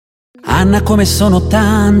Anna come sono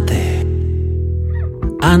tante,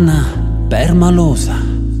 Anna permalosa,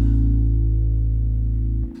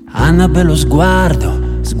 Anna bello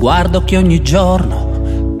sguardo, sguardo che ogni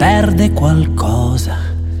giorno perde qualcosa,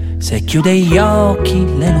 se chiude gli occhi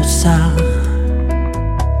lei lo sa.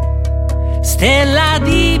 Stella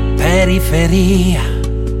di periferia,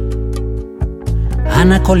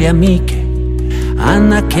 Anna con le amiche,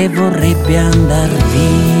 Anna che vorrebbe andar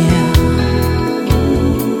via.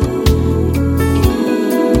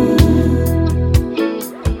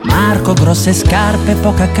 Marco grosse scarpe,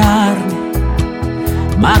 poca carne,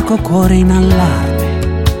 Marco cuore in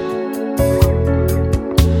allarme,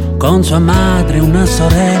 con sua madre una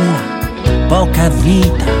sorella, poca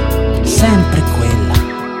vita, sempre quella,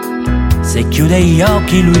 se chiude gli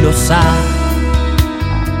occhi lui lo sa.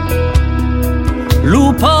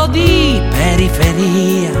 Lupo di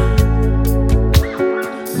periferia,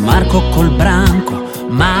 Marco col branco,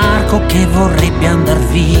 Marco che vorrebbe andar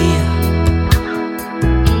via.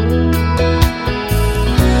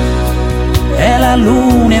 E la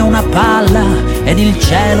luna è una palla ed il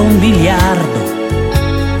cielo un biliardo.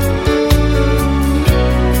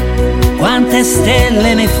 Quante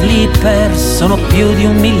stelle nei flipper, sono più di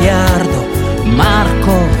 1 miliardo.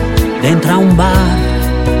 Marco dentro a un bar,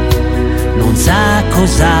 non sa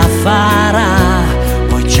cosa farà.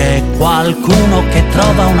 Poi c'è qualcuno che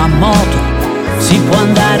trova una moto, si può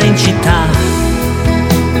andare in città.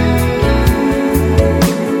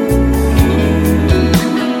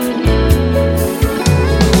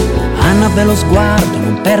 Anna bello sguardo,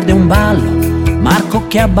 non perde un ballo, Marco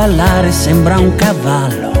che a ballare sembra un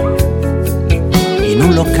cavallo. In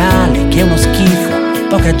un locale che è uno schifo,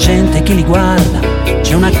 poca gente che li guarda,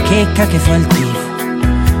 c'è una checca che fa il tifo.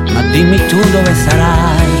 Ma dimmi tu dove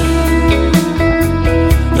sarai,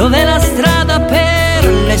 dov'è la strada per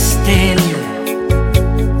le stelle?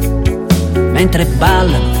 Mentre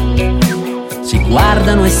ballano, si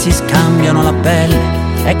guardano e si scambiano la pelle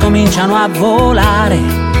e cominciano a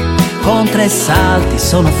volare. Con 3 salti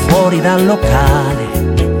sono fuori dal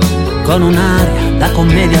locale, con un'aria da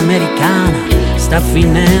commedia americana. Sta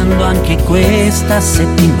finendo anche questa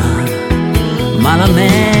settimana, ma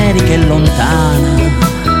l'America è lontana.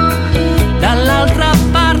 Dall'altra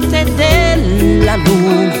parte della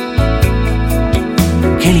luna,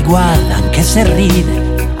 che li guarda anche se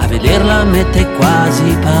ride, a vederla mette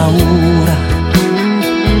quasi paura.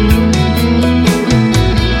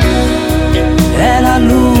 E la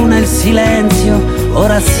luna, il silenzio,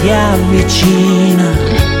 ora si avvicina,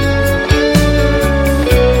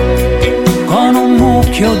 con un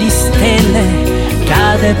mucchio di stelle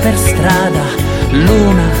cade per strada.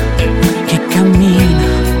 Luna che cammina,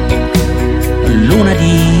 luna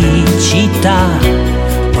di città.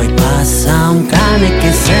 Poi passa un cane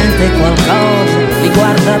che sente qualcosa, li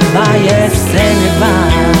guarda, abbaia e se ne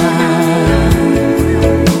va.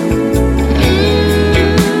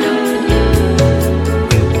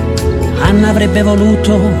 Anna avrebbe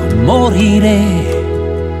voluto morire,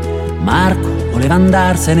 Marco voleva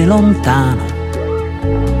andarsene lontano.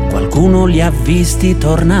 Qualcuno li ha visti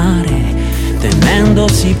tornare,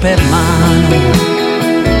 tenendosi per mano.